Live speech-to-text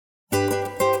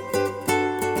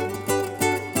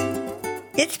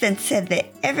It's been said that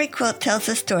every quilt tells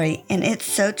a story, and it's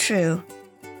so true.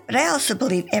 But I also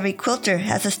believe every quilter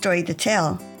has a story to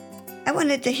tell. I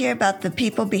wanted to hear about the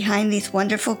people behind these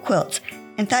wonderful quilts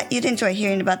and thought you'd enjoy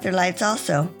hearing about their lives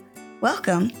also.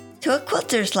 Welcome to A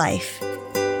Quilter's Life.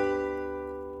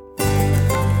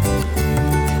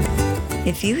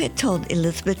 If you had told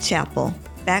Elizabeth Chappell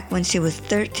back when she was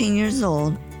 13 years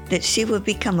old that she would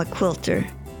become a quilter,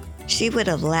 she would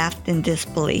have laughed in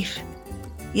disbelief.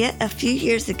 Yet a few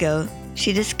years ago,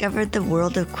 she discovered the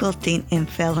world of quilting and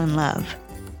fell in love.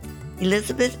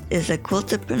 Elizabeth is a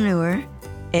quiltapreneur,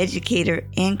 educator,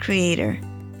 and creator.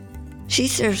 She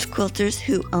serves quilters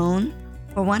who own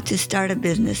or want to start a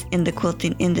business in the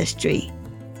quilting industry.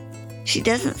 She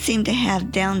doesn't seem to have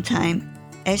downtime,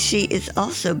 as she is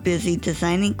also busy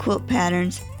designing quilt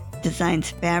patterns, designs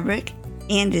fabric,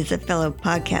 and is a fellow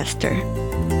podcaster.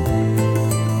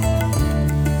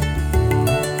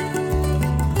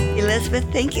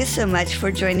 Elizabeth, thank you so much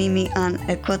for joining me on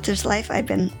A Quilter's Life. I've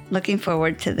been looking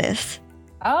forward to this.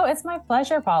 Oh, it's my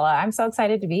pleasure, Paula. I'm so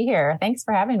excited to be here. Thanks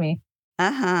for having me.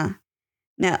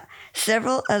 Now,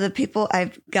 several of the people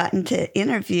I've gotten to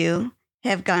interview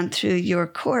have gone through your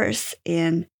course,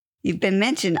 and you've been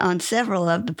mentioned on several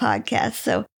of the podcasts.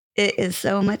 So it is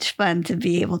so much fun to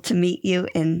be able to meet you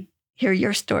and hear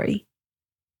your story.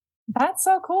 That's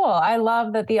so cool. I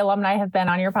love that the alumni have been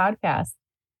on your podcast.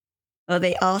 Well,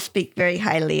 they all speak very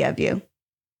highly of you.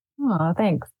 Oh,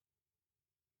 thanks.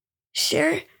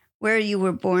 Share where you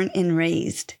were born and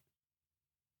raised.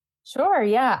 Sure.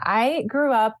 Yeah. I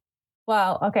grew up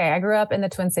in the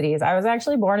Twin Cities. I was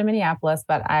actually born in Minneapolis,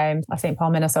 but I'm a St. Paul,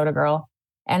 Minnesota girl.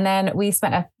 And then we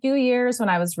spent a few years when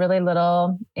I was really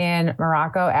little in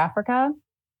Morocco, Africa,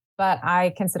 but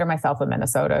I consider myself a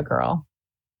Minnesota girl.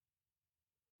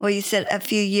 Well, you said a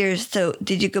few years. So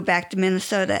did you go back to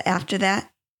Minnesota after that?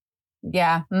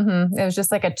 Yeah. It was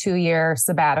just like a 2-year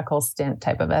sabbatical stint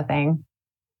type of a thing.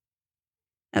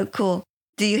 Oh, cool.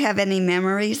 Do you have any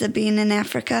memories of being in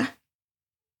Africa?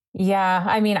 Yeah.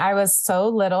 I mean, I was so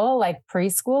little, like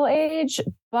preschool age,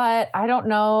 but I don't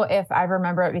know if I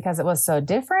remember it because it was so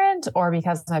different or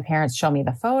because my parents show me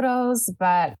the photos.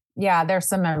 But yeah, there's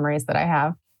some memories that I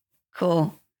have.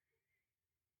 Cool.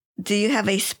 Do you have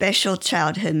a special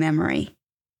childhood memory?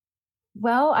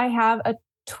 Well, I have a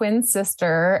twin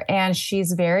sister and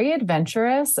she's very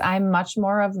adventurous. I'm much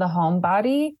more of the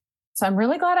homebody. So I'm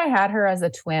really glad I had her as a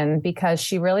twin because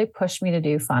she really pushed me to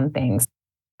do fun things.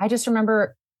 I just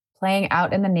remember playing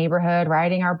out in the neighborhood,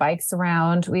 riding our bikes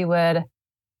around. We would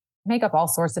make up all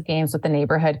sorts of games with the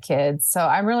neighborhood kids. So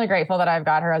I'm really grateful that I've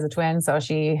got her as a twin. So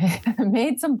she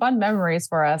made some fun memories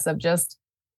for us of just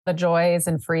the joys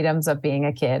and freedoms of being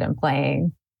a kid and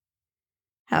playing.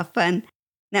 How fun.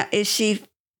 Now, is she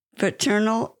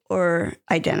fraternal or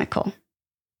identical?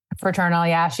 Fraternal,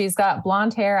 yeah. She's got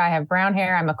blonde hair. I have brown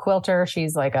hair. I'm a quilter.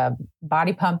 She's like a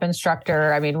body pump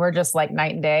instructor. I mean, we're just like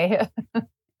night and day.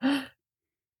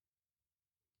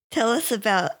 Tell us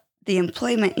about the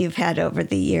employment you've had over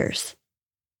the years.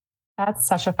 That's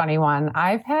such a funny one.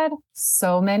 I've had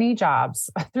so many jobs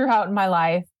throughout my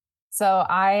life. So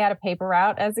I had a paper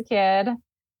route as a kid,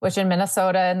 which in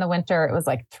Minnesota in the winter, it was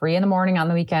like 3 a.m. on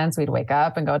the weekends. We'd wake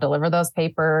up and go deliver those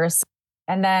papers.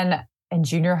 And then in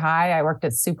junior high, I worked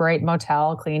at Super 8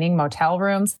 Motel, cleaning motel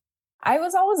rooms. I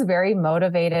was always very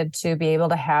motivated to be able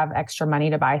to have extra money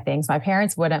to buy things. My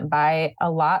parents wouldn't buy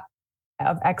a lot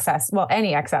of excess,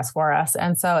 any excess for us.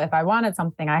 And so if I wanted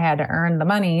something, I had to earn the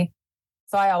money.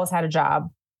 So I always had a job.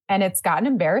 And it's gotten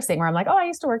embarrassing where I'm like, oh, I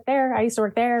used to work there.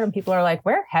 And people are like,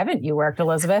 where haven't you worked,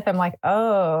 Elizabeth? I'm like,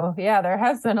 oh, yeah, there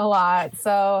has been a lot.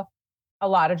 So a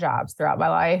lot of jobs throughout my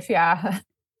life. Yeah.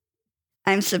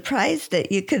 I'm surprised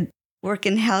that you could work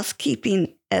in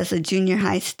housekeeping as a junior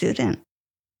high student.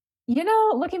 You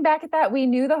know, looking back at that, we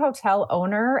knew the hotel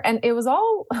owner and it was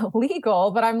all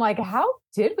legal, but I'm like, how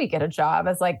did we get a job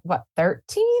as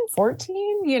 13,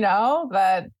 14,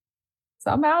 but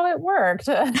somehow it worked.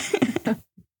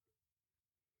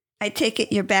 I take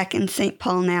it you're back in St.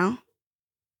 Paul now?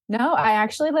 No, I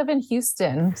actually live in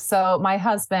Houston. So my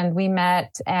husband, we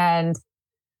met and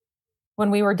when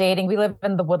we were dating, we live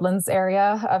in the Woodlands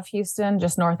area of Houston,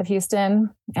 just north of Houston.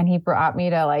 And he brought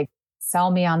me to sell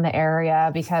me on the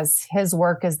area because his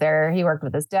work is there. He worked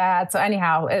with his dad. So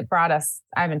anyhow, it brought us,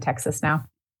 I'm in Texas now,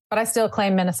 but I still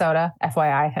claim Minnesota,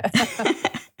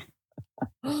 FYI.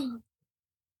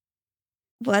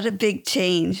 What a big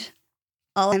change.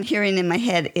 All I'm hearing in my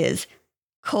head is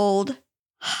cold,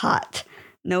 hot,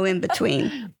 no in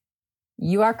between.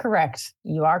 You are correct.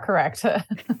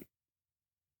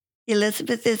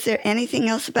 Elizabeth, is there anything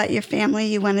else about your family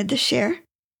you wanted to share?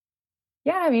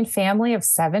 Yeah, I mean, family of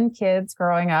 7 kids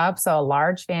growing up. So a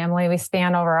large family. We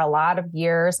span over a lot of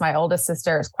years. My oldest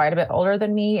sister is quite a bit older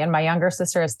than me, and my younger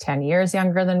sister is 10 years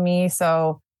younger than me.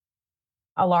 So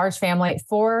a large family,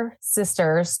 4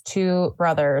 sisters, 2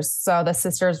 brothers. So the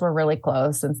sisters were really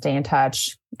close and stay in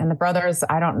touch. And the brothers,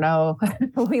 I don't know,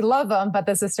 we love them, but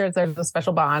the sisters, there's a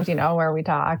special bond, where we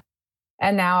talk.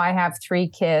 And now I have 3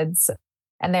 kids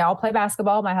and they all play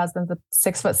basketball. My husband's a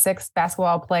 6'6"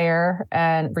 basketball player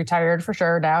and retired for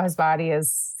sure. Now his body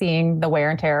is seeing the wear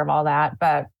and tear of all that.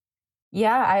 But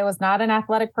yeah, I was not an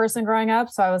athletic person growing up.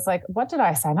 So I was like, what did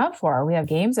I sign up for? We have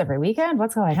games every weekend.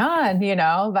 What's going on?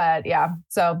 But yeah,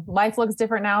 so life looks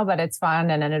different now, but it's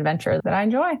fun and an adventure that I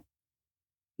enjoy.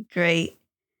 Great.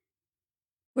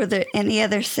 Were there any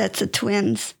other sets of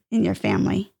twins in your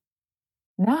family?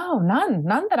 No,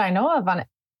 none that I know of on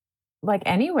like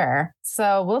anywhere.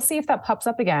 So we'll see if that pops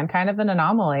up again. Kind of an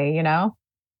anomaly,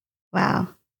 Wow.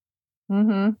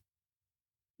 Mm-hmm.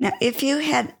 Now, if you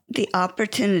had the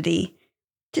opportunity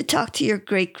to talk to your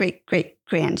great, great, great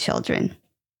grandchildren,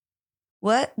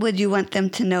 what would you want them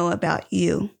to know about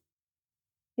you?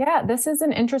 Yeah, this is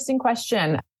an interesting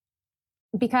question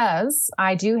because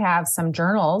I do have some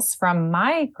journals from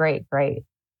my great, great,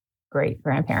 great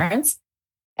grandparents.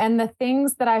 And the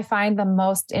things that I find the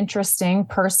most interesting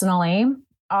personally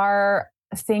are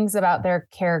things about their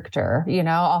character.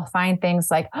 I'll find things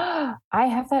like, oh, I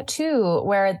have that too,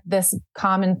 where this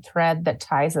common thread that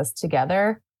ties us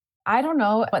together. I don't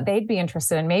know what they'd be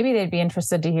interested in. Maybe they'd be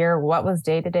interested to hear what was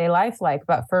day-to-day life like.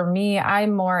 But for me,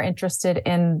 I'm more interested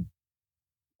in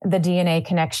the DNA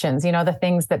connections, the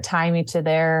things that tie me to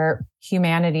their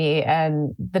humanity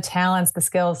and the talents, the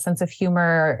skills, sense of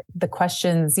humor, the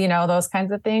questions, those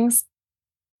kinds of things.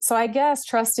 So I guess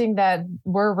trusting that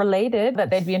we're related,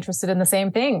 that they'd be interested in the same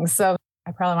things. So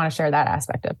I probably want to share that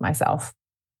aspect of myself.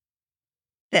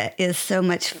 That is so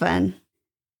much fun.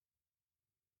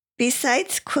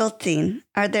 Besides quilting,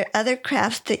 are there other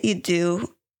crafts that you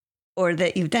do or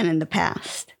that you've done in the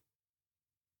past?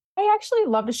 I actually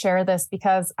love to share this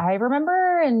because I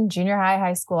remember in junior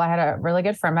high school, I had a really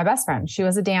good friend, my best friend. She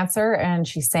was a dancer and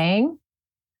she sang.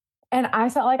 And I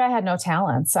felt like I had no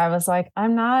talents. I was like,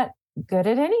 I'm not good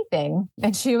at anything.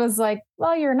 And she was like,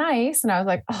 well, you're nice. And I was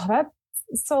like, oh,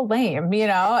 that's so lame,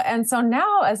 And so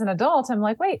now as an adult, I'm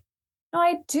like, wait, no,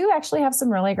 I do actually have some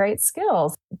really great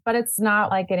skills, but it's not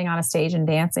like getting on a stage and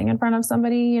dancing in front of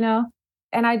somebody,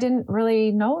 And I didn't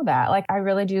really know that. Like, I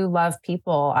really do love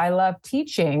people. I love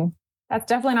teaching. That's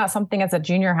definitely not something as a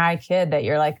junior high kid that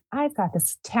you're like, I've got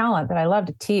this talent that I love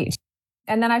to teach.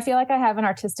 And then I feel like I have an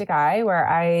artistic eye where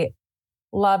I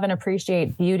love and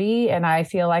appreciate beauty. And I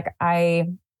feel like I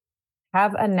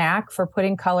have a knack for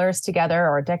putting colors together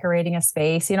or decorating a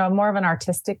space, more of an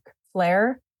artistic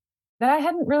flair that I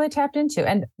hadn't really tapped into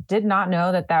and did not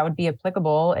know that that would be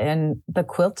applicable in the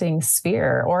quilting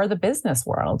sphere or the business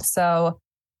world. So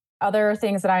other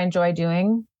things that I enjoy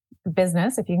doing,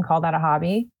 business, if you can call that a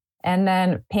hobby, and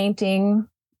then painting,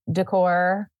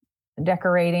 decor,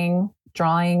 decorating,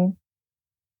 drawing.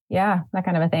 Yeah, that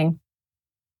kind of a thing.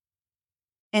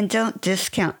 And don't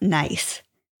discount nice.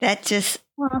 That just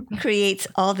creates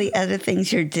all the other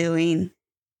things you're doing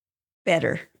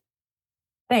better.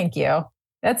 Thank you.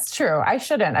 That's true. I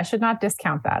shouldn't. I should not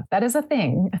discount that. That is a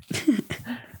thing.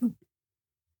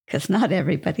 Because not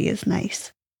everybody is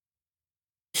nice.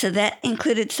 So that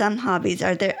included some hobbies.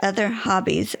 Are there other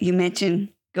hobbies? You mentioned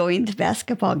going to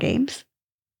basketball games.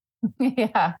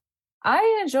 Yeah.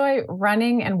 I enjoy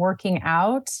running and working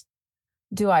out.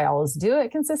 Do I always do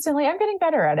it consistently? I'm getting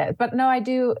better at it. But no, I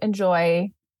do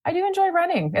enjoy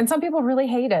running. And some people really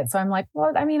hate it. So I'm like,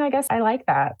 well, I mean, I guess I like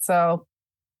that. So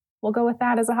we'll go with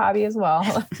that as a hobby as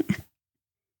well.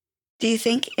 Do you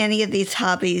think any of these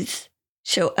hobbies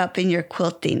show up in your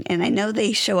quilting? And I know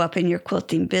they show up in your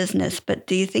quilting business, but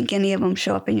do you think any of them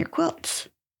show up in your quilts?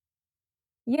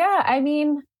 Yeah, I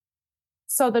mean,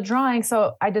 so the drawing,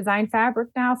 so I design fabric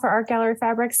now for Art Gallery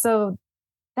Fabrics. So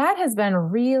that has been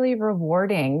really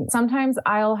rewarding. Sometimes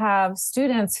I'll have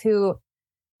students who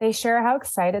they share how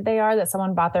excited they are that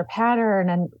someone bought their pattern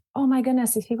and, oh my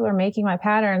goodness, these people are making my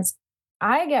patterns.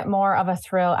 I get more of a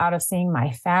thrill out of seeing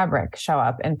my fabric show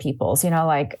up in people's,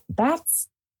 like that's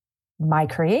my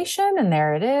creation and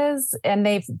there it is. And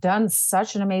they've done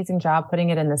such an amazing job putting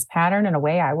it in this pattern in a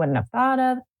way I wouldn't have thought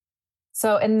of.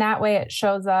 So in that way it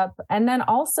shows up. And then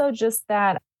also just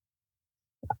that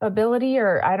ability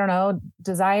or I don't know,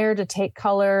 desire to take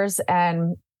colors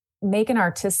and make an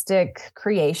artistic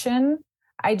creation.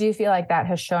 I do feel like that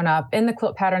has shown up in the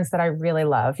quilt patterns that I really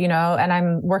love, and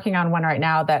I'm working on one right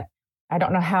now that I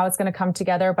don't know how it's going to come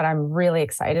together, but I'm really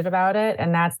excited about it.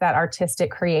 And that's that artistic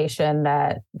creation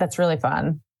that's really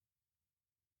fun.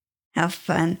 How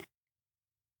fun.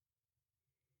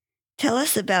 Tell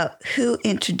us about who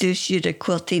introduced you to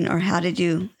quilting, or how did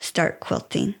you start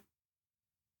quilting?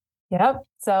 Yep.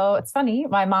 So it's funny.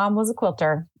 My mom was a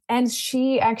quilter, and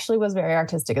she actually was very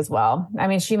artistic as well. I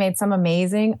mean, she made some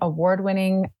amazing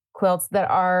award-winning quilts that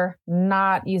are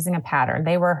not using a pattern.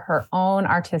 They were her own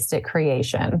artistic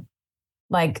creation.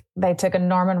 Like they took a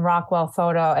Norman Rockwell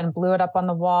photo and blew it up on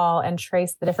the wall and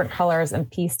traced the different colors and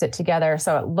pieced it together.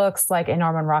 So it looks like a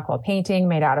Norman Rockwell painting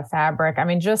made out of fabric. I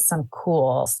mean, just some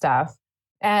cool stuff.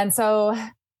 And so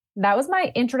that was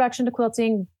my introduction to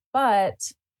quilting. But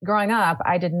growing up,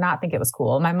 I did not think it was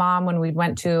cool. My mom, when we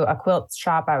went to a quilt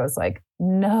shop, I was like,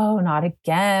 no, not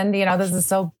again. This is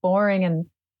so boring and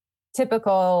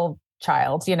typical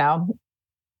child.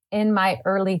 In my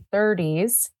early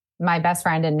 30s, my best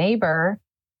friend and neighbor,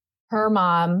 her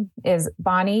mom is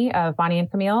Bonnie of Bonnie and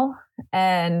Camille.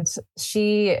 And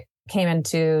she came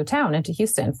into town, into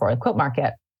Houston for a quilt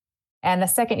market. And the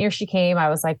second year she came, I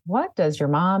was like, what does your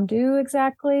mom do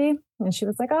exactly? And she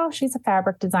was like, oh, she's a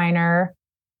fabric designer.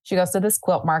 She goes to this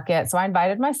quilt market. So I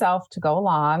invited myself to go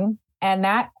along. And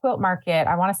that quilt market,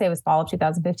 I want to say it was fall of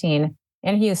 2015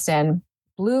 in Houston,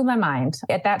 blew my mind.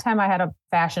 At that time, I had a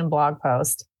fashion blog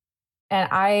post. And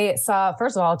I saw,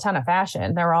 first of all, a ton of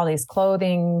fashion. There were all these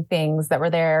clothing things that were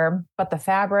there, but the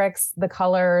fabrics, the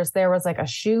colors, there was like a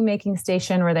shoe making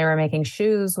station where they were making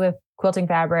shoes with quilting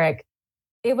fabric.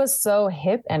 It was so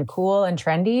hip and cool and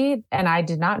trendy. And I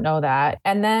did not know that.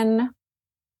 And then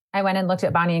I went and looked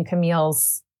at Bonnie and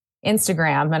Camille's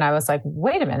Instagram, and I was like,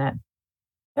 wait a minute,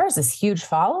 there's this huge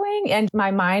following. And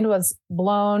my mind was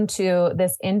blown to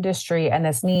this industry and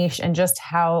this niche and just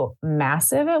how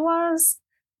massive it was.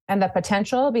 And the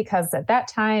potential, because at that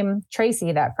time,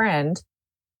 Tracy, that friend,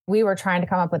 we were trying to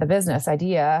come up with a business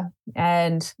idea.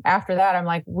 And after that, I'm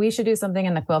like, we should do something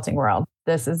in the quilting world.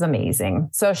 This is amazing.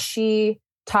 So she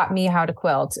taught me how to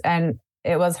quilt. And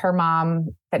it was her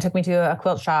mom that took me to a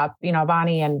quilt shop,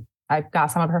 Bonnie, and I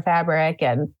got some of her fabric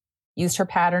and used her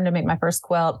pattern to make my first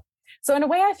quilt. So in a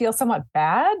way, I feel somewhat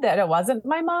bad that it wasn't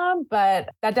my mom,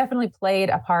 but that definitely played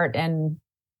a part in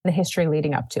the history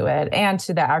leading up to it and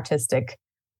to the artistic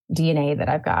DNA that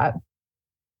I've got.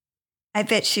 I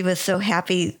bet she was so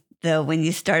happy, though, when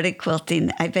you started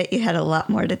quilting. I bet you had a lot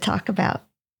more to talk about.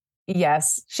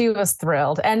 Yes, she was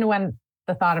thrilled. And when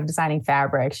the thought of designing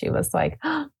fabric, she was like,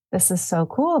 oh, this is so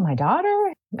cool, my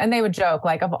daughter. And they would joke,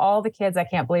 like, of all the kids, I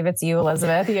can't believe it's you,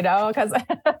 Elizabeth, because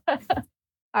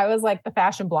I was like the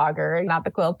fashion blogger, not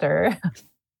the quilter.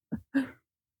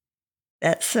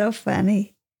 That's so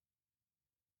funny.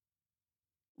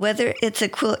 Whether it's a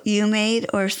quilt you made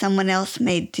or someone else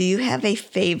made, do you have a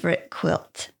favorite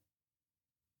quilt?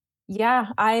 Yeah,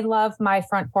 I love my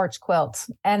front porch quilt.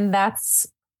 And that's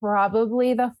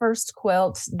probably the first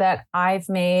quilt that I've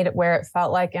made where it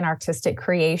felt like an artistic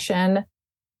creation,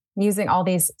 using all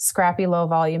these scrappy low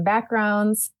volume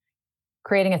backgrounds,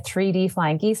 creating a 3D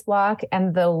flying geese block,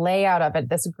 and the layout of it,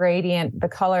 this gradient, the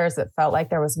colors, it felt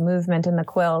like there was movement in the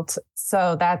quilt.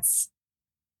 So that's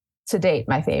to date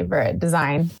my favorite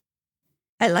design.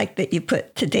 I like that you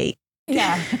put to date.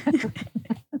 Yeah.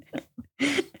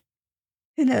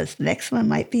 Who knows? The next one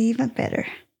might be even better.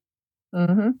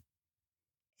 Mm-hmm.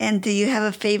 And do you have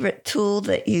a favorite tool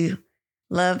that you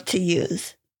love to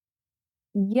use?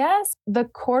 Yes, the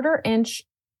 1/4-inch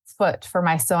foot for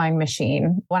my sewing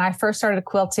machine. When I first started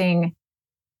quilting,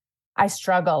 I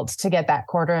struggled to get that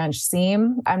 1/4-inch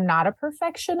seam. I'm not a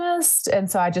perfectionist. And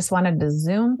so I just wanted to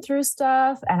zoom through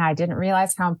stuff. And I didn't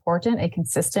realize how important a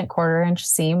consistent 1/4-inch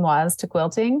seam was to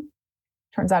quilting.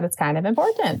 Turns out it's kind of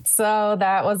important. So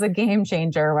that was a game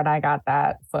changer when I got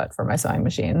that foot for my sewing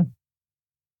machine.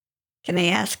 Can I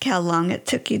ask how long it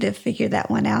took you to figure that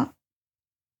one out?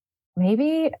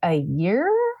 Maybe a year?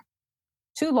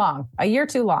 Too long. A year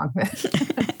too long.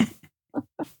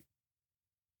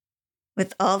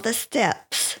 With all the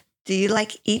steps, do you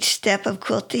like each step of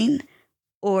quilting,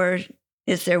 or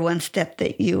is there one step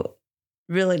that you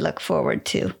really look forward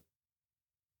to?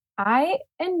 I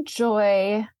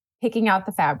enjoy picking out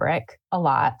the fabric a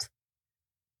lot.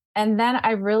 And then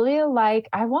I really like,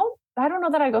 I don't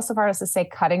know that I go so far as to say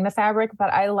cutting the fabric,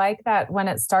 but I like that when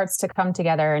it starts to come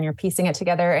together and you're piecing it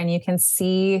together and you can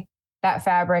see that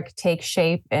fabric take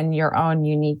shape in your own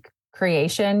unique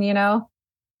creation,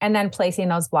 and then placing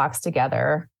those blocks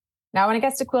together. Now, when it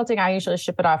gets to quilting, I usually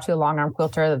ship it off to a long arm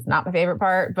quilter. That's not my favorite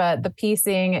part, but the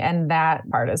piecing and that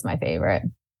part is my favorite.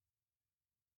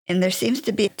 And there seems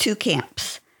to be 2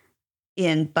 camps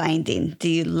in binding. Do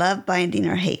you love binding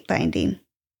or hate binding?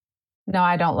 No,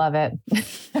 I don't love it.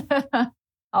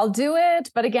 I'll do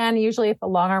it. But again, usually if a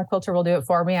long arm quilter will do it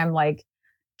for me, I'm like,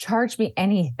 charge me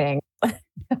anything.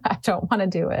 I don't want to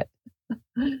do it.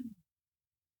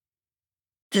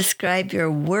 Describe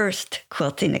your worst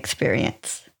quilting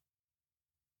experience.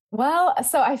 Well,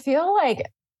 so I feel like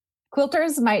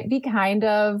quilters might be kind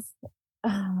of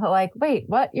like, wait,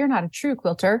 what? You're not a true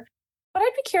quilter. But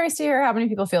I'd be curious to hear how many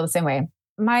people feel the same way.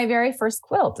 My very first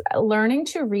quilt, learning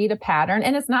to read a pattern,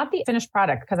 and it's not the finished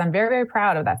product because I'm very, very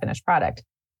proud of that finished product.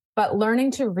 But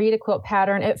learning to read a quilt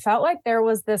pattern, it felt like there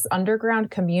was this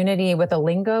underground community with a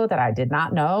lingo that I did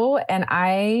not know.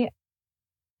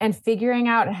 And figuring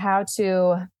out how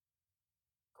to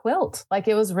quilt, like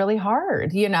it was really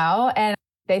hard, and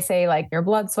they say like your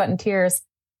blood, sweat, and tears.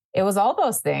 It was all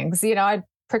those things, I'd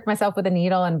prick myself with a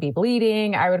needle and be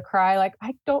bleeding. I would cry like,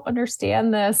 I don't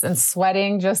understand this, and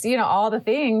sweating, just, all the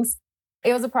things.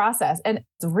 It was a process, and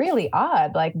it's really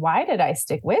odd. Like, why did I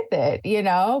stick with it?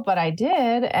 But I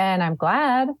did, and I'm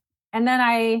glad. And then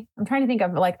I'm trying to think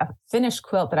of like a finished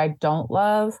quilt that I don't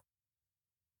love.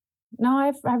 No,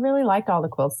 I really liked all the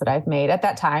quilts that I've made at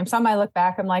that time. Some I look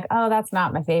back, I'm like, oh, that's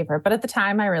not my favorite. But at the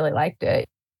time, I really liked it.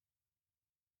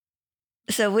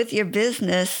 So with your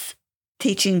business,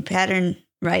 teaching pattern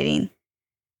writing,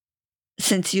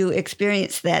 since you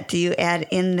experienced that, do you add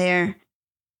in there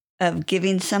of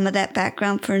giving some of that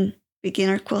background for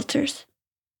beginner quilters?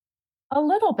 A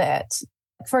little bit.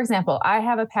 For example, I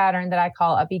have a pattern that I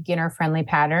call a beginner-friendly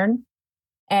pattern,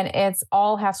 and it's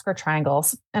all half-square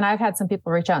triangles. And I've had some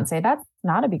people reach out and say, that's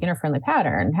not a beginner-friendly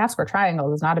pattern. Half-square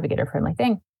triangles is not a beginner-friendly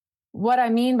thing. What I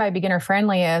mean by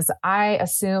beginner-friendly is I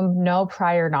assume no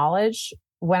prior knowledge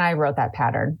when I wrote that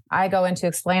pattern. I go in to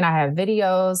explain, I have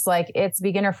videos, like it's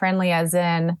beginner-friendly as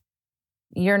in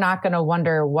you're not going to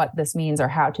wonder what this means or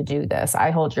how to do this.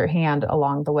 I hold your hand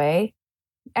along the way.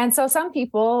 And so some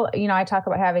people, I talk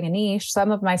about having a niche.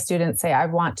 Some of my students say, I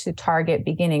want to target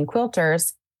beginning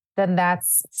quilters. Then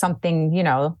that's something,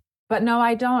 but no,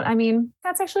 I don't. I mean,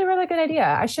 that's actually a really good idea.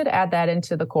 I should add that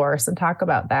into the course and talk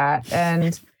about that,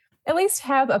 and at least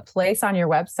have a place on your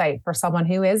website for someone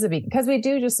who is because we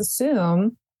do just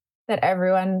assume that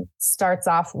everyone starts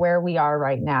off where we are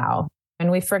right now. And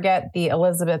we forget the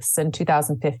Elizabeths in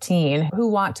 2015 who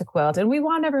want to quilt, and we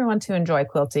want everyone to enjoy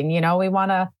quilting. We want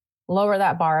to lower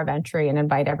that bar of entry and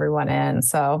invite everyone in.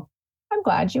 So I'm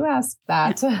glad you asked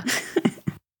that.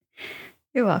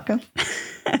 You're welcome.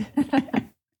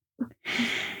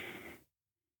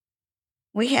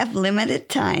 We have limited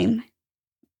time,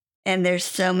 and there's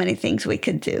so many things we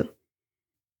could do.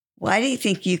 Why do you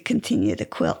think you continue to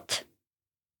quilt?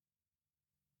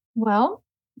 Well,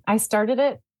 I started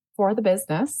it for the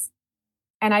business,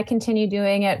 and I continue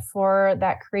doing it for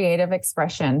that creative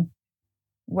expression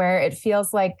where it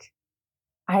feels like,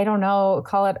 I don't know,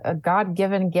 call it a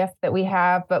God-given gift that we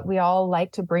have, but we all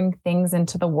like to bring things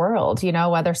into the world,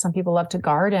 whether some people love to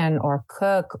garden or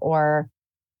cook, or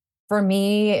for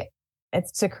me,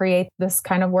 it's to create this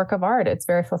kind of work of art. It's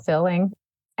very fulfilling.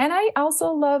 And I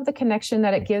also love the connection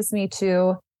that it gives me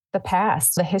to the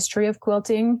past, the history of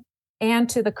quilting, and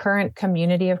to the current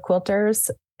community of quilters.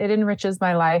 It enriches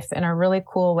my life in a really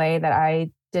cool way that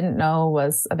I didn't know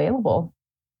was available.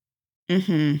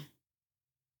 Mm-hmm.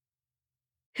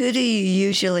 Who do you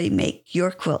usually make your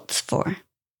quilts for?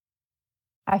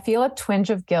 I feel a twinge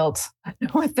of guilt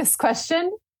with this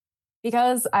question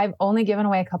because I've only given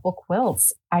away a couple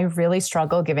quilts. I really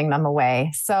struggle giving them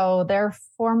away. So they're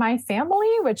for my family,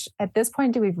 which at this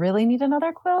point, do we really need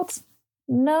another quilt?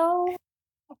 No.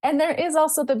 And there is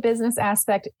also the business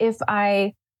aspect. If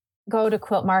I go to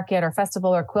Quilt Market or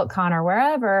Festival or QuiltCon or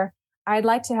wherever, I'd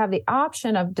like to have the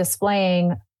option of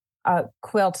displaying a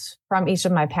quilt from each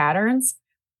of my patterns.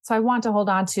 So I want to hold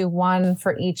on to one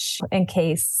for each in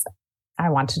case I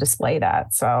want to display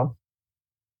that. So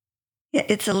yeah,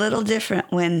 it's a little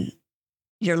different when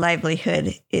your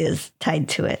livelihood is tied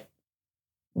to it.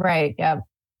 Right. Yeah.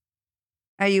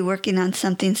 Are you working on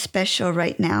something special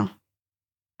right now?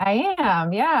 I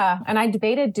am. Yeah. And I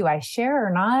debated, do I share or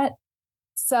not?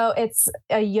 So it's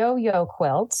a yo-yo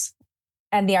quilt,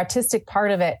 and the artistic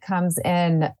part of it comes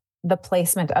in the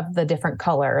placement of the different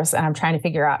colors. And I'm trying to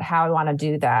figure out how I want to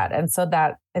do that. And so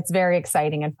that it's very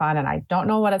exciting and fun. And I don't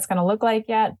know what it's going to look like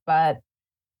yet, but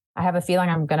I have a feeling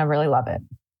I'm going to really love it.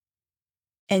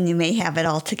 And you may have it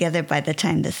all together by the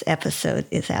time this episode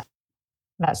is out.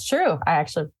 That's true. I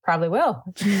actually probably will.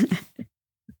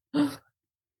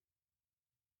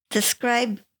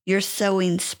 Describe your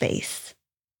sewing space.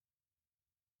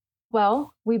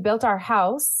 Well, we built our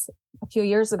house a few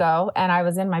years ago and I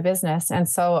was in my business. And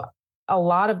so a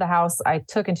lot of the house I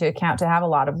took into account to have a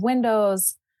lot of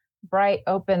windows, bright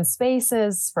open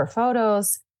spaces for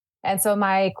photos. And so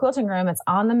my quilting room, it's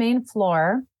on the main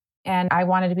floor. And I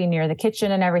wanted to be near the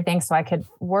kitchen and everything so I could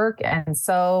work and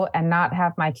sew and not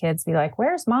have my kids be like,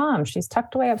 where's mom? She's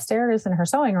tucked away upstairs in her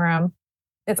sewing room.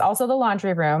 It's also the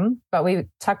laundry room, but we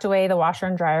tucked away the washer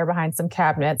and dryer behind some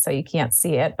cabinets so you can't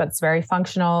see it, but it's very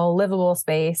functional, livable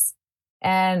space.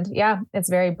 And yeah, it's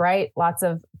very bright, lots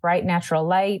of bright natural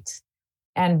light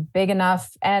and big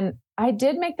enough. And I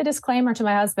did make the disclaimer to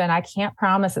my husband, I can't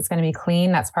promise it's going to be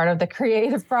clean. That's part of the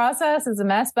creative process. It's a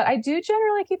mess, but I do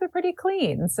generally keep it pretty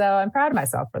clean. So I'm proud of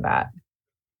myself for that.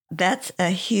 That's a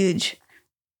huge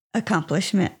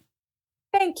accomplishment.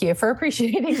 Thank you for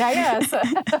appreciating that. Yes.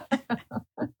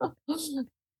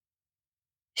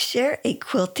 Share a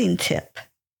quilting tip.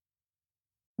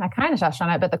 I kind of touched on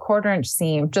it, but the 1/4 inch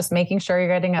seam, just making sure you're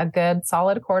getting a good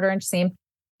solid 1/4 inch seam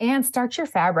and starch your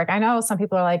fabric. I know some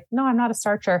people are like, no, I'm not a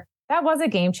starcher. That was a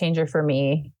game changer for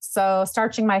me. So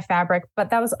starching my fabric, but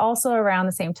that was also around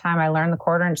the same time I learned the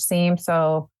 1/4 inch seam.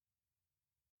 So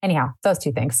anyhow, those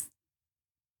two things.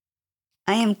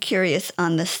 I am curious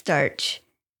on the starch.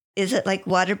 Is it like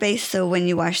water-based? So when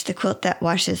you wash the quilt, that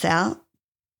washes out?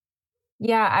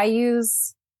 Yeah, I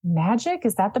use Magic.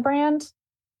 Is that the brand?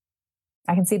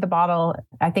 I can see the bottle.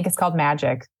 I think it's called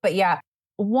Magic. But yeah,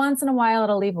 once in a while,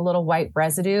 it'll leave a little white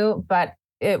residue, but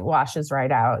it washes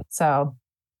right out. So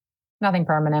nothing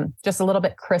permanent, just a little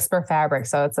bit crisper fabric.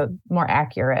 So it's a more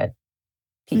accurate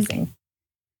piecing. Okay.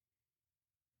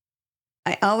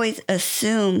 I always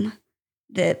assume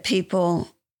that people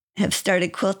have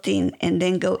started quilting and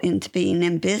then go into being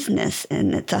in business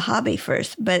and it's a hobby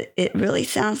first, but it really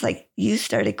sounds like you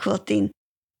started quilting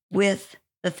with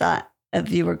the thought of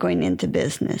you were going into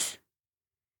business.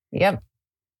 Yep.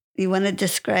 You want to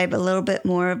describe a little bit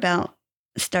more about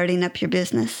starting up your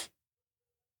business?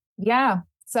 Yeah.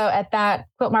 So at that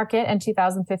quilt market in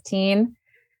 2015,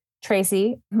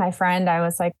 Tracy, my friend, I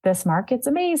was like, this market's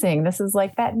amazing. This is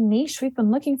like that niche we've been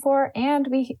looking for. And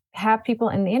we have people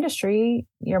in the industry,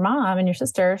 your mom and your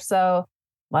sister. So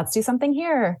let's do something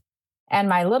here. And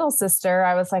my little sister,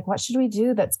 I was like, what should we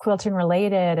do that's quilting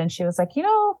related? And she was like,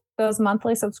 those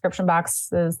monthly subscription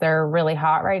boxes, they're really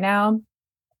hot right now.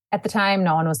 At the time,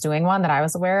 no one was doing one that I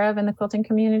was aware of in the quilting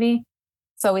community.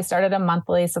 So we started a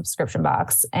monthly subscription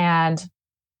box and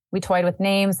we toyed with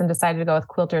names and decided to go with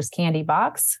Quilter's Candy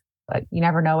Box. But you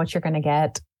never know what you're going to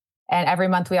get. And every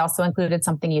month we also included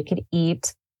something you could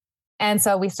eat. And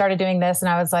so we started doing this and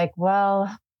I was like,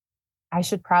 well, I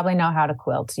should probably know how to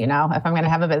quilt, if I'm going to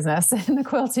have a business in the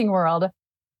quilting world.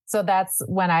 So that's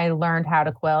when I learned how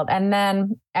to quilt. And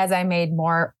then as I made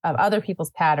more of other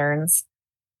people's patterns,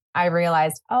 I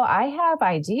realized, I have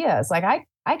ideas. Like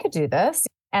I could do this.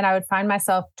 And I would find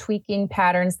myself tweaking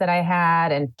patterns that I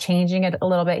had and changing it a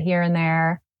little bit here and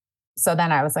there. So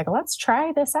then I was like, let's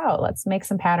try this out. Let's make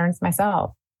some patterns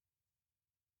myself.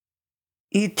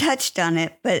 You touched on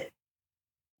it, but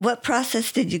what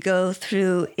process did you go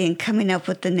through in coming up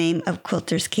with the name of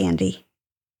Quilter's Candy?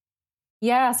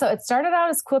 Yeah, so it started out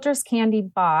as Quilter's Candy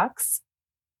Box.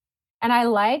 And I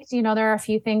liked, there are a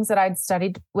few things that I'd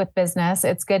studied with business.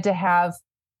 It's good to have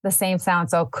the same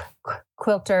sound. So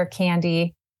Quilter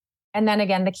Candy. And then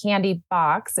again, the Candy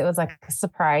Box, it was like a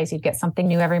surprise. You'd get something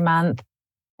new every month.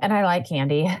 And I like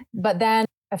candy. But then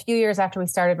a few years after we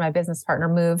started, my business partner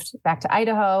moved back to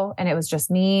Idaho and it was just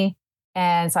me.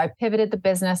 And so I pivoted the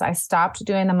business. I stopped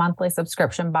doing the monthly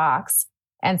subscription box.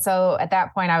 And so at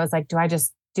that point, I was like, do I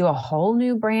just do a whole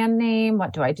new brand name?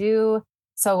 What do I do?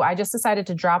 So I just decided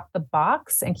to drop the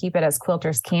box and keep it as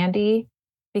Quilter's Candy,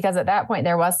 because at that point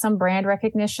there was some brand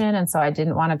recognition. And so I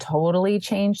didn't want to totally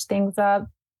change things up.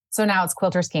 So now it's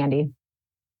Quilter's Candy.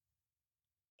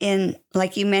 And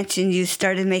like you mentioned, you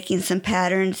started making some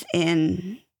patterns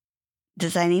and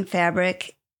designing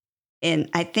fabric.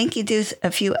 And I think you do a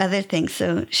few other things.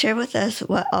 So share with us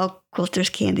what all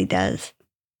Quilter's Candy does.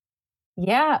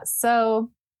 Yeah. So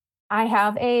I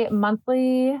have a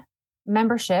monthly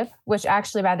membership, which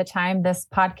actually by the time this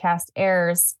podcast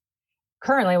airs,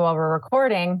 currently while we're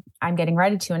recording, I'm getting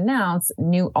ready to announce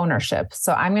new ownership.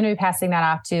 So I'm going to be passing that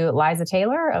off to Liza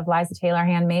Taylor of Liza Taylor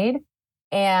Handmade.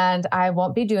 And I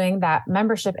won't be doing that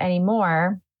membership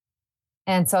anymore.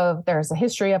 And so there's a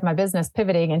history of my business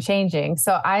pivoting and changing.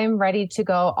 So I'm ready to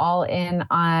go all in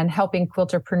on helping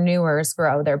quilterpreneurs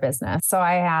grow their business. So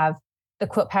I have the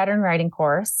quilt pattern writing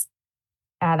course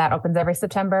that opens every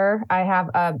September. I have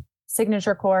a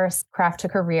signature course, Craft to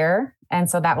Career. And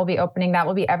so that will be opening. That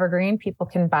will be evergreen. People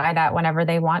can buy that whenever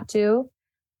they want to.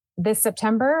 This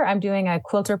September, I'm doing a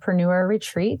quilterpreneur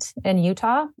retreat in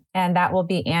Utah, and that will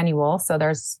be annual. So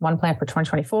there's one plan for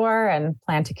 2024 and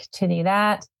plan to continue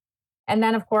that. And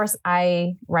then, of course,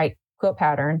 I write quilt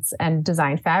patterns and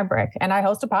design fabric. And I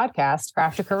host a podcast,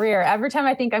 Craft a Career. Every time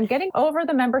I think I'm getting over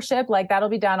the membership, like that'll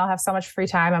be done, I'll have so much free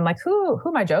time. I'm like, who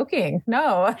am I joking?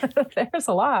 No, there's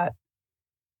a lot.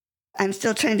 I'm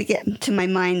still trying to get to my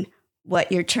mind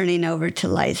what you're turning over to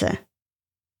Liza.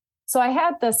 So I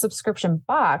had the subscription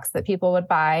box that people would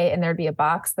buy, and there'd be a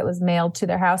box that was mailed to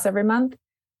their house every month.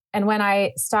 And when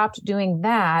I stopped doing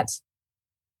that,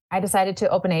 I decided to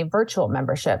open a virtual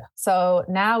membership. So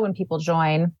now when people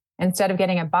join, instead of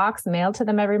getting a box mailed to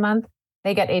them every month,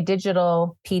 they get a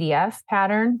digital PDF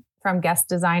pattern from guest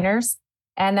designers.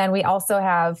 And then we also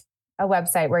have a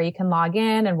website where you can log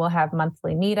in, and we'll have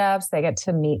monthly meetups. They get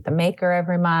to meet the maker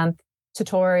every month,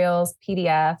 tutorials,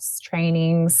 PDFs,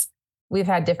 trainings. We've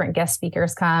had different guest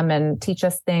speakers come and teach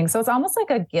us things. So it's almost like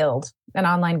a guild, an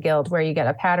online guild where you get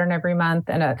a pattern every month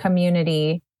and a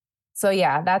community. So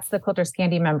yeah, that's the Quilters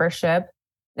Candy membership.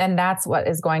 And that's what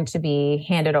is going to be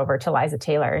handed over to Liza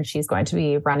Taylor. And she's going to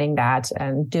be running that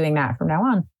and doing that from now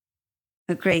on.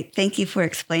 Oh, great. Thank you for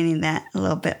explaining that a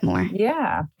little bit more.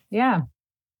 Yeah.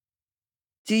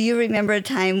 Do you remember a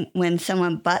time when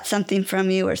someone bought something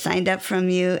from you or signed up from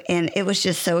you and it was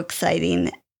just so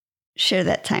exciting? Share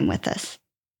that time with us.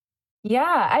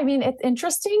 Yeah. I mean, it's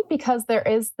interesting because there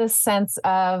is this sense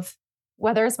of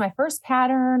whether it's my first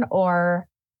pattern or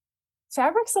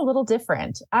fabric's a little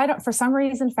different. For some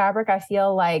reason, fabric, I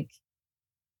feel like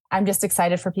I'm just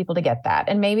excited for people to get that.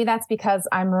 And maybe that's because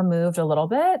I'm removed a little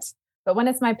bit. But when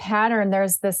it's my pattern,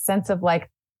 there's this sense of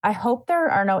like, I hope there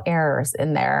are no errors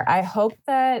in there. I hope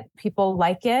that people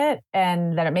like it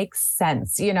and that it makes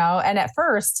sense, And at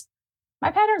first, my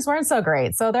patterns weren't so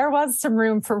great. So there was some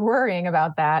room for worrying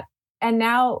about that. And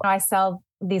now I sell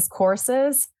these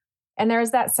courses, and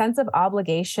there's that sense of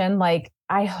obligation. Like,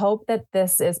 I hope that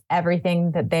this is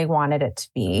everything that they wanted it to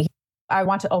be. I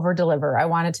want to over deliver. I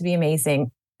want it to be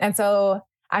amazing. And so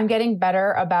I'm getting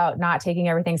better about not taking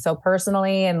everything so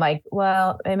personally and like,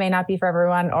 well, it may not be for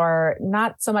everyone, or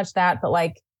not so much that, but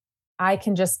like, I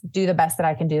can just do the best that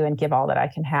I can do and give all that I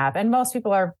can have. And most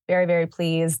people are very, very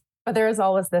pleased. But there is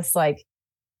always this like,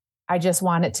 I just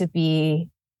want it to be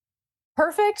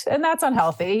perfect, and that's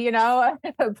unhealthy,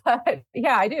 But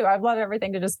yeah, I do. I'd love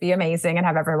everything to just be amazing and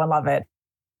have everyone love it.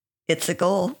 It's a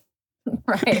goal.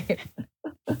 Right.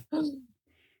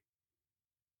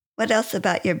 What else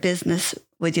about your business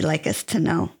would you like us to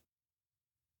know?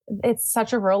 It's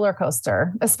such a roller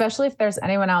coaster, especially if there's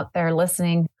anyone out there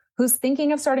listening who's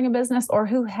thinking of starting a business or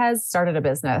who has started a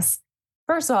business.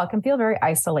 First of all, it can feel very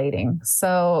isolating.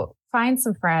 So find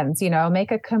some friends,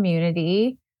 make a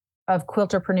community of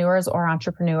quilterpreneurs or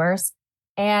entrepreneurs,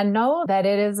 and know that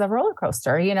it is a roller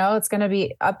coaster. It's going to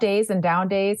be up days and down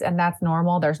days, and that's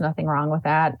normal. There's nothing wrong with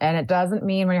that. And it doesn't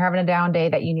mean when you're having a down day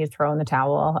that you need to throw in the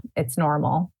towel. It's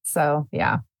normal. So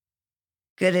yeah.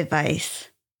 Good advice.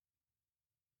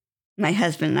 My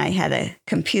husband and I had a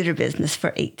computer business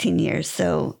for 18 years.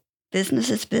 So business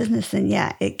is business. And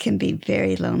yeah, it can be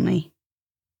very lonely.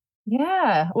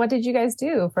 Yeah. What did you guys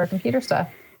do for computer stuff?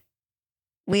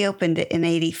 We opened it in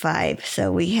 85.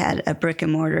 So we had a brick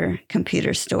and mortar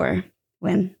computer store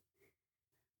when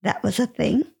that was a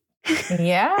thing.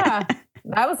 Yeah.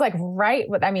 That was like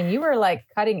you were like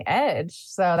cutting edge.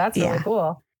 So that's really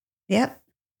cool. Yep.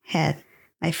 Had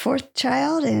my fourth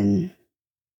child, and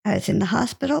I was in the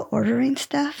hospital ordering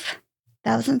stuff,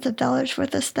 thousands of dollars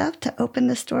worth of stuff to open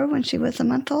the store when she was a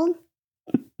month old.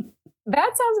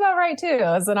 That sounds about right too.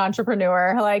 As an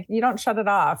entrepreneur, like you don't shut it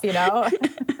off,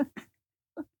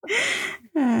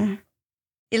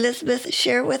 Elizabeth,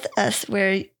 share with us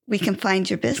where we can find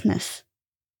your business.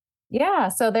 Yeah.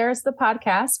 So there's the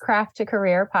podcast, Craft to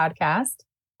Career podcast.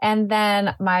 And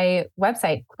then my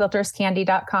website,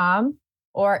 quilterscandy.com,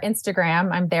 or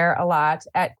Instagram. I'm there a lot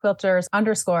at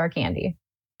quilters_candy.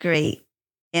 Great.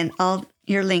 And all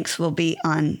your links will be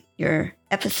on your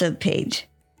episode page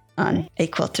on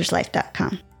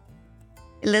aquilterslife.com.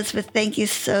 Elizabeth, thank you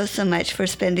so much for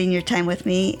spending your time with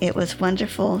me. It was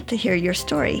wonderful to hear your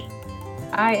story.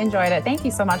 I enjoyed it. Thank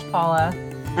you so much, Paula.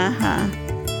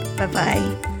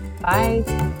 Bye-bye. Bye.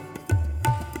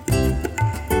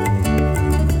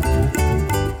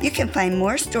 You can find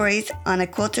more stories on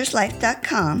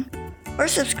aquilterslife.com or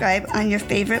subscribe on your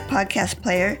favorite podcast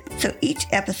player so each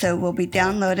episode will be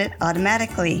downloaded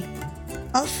automatically.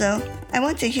 Also, I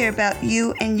want to hear about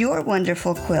you and your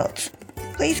wonderful quilts.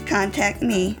 Please contact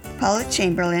me, Paula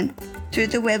Chamberlain, through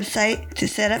the website to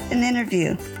set up an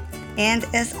interview. And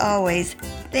as always,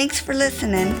 thanks for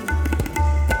listening.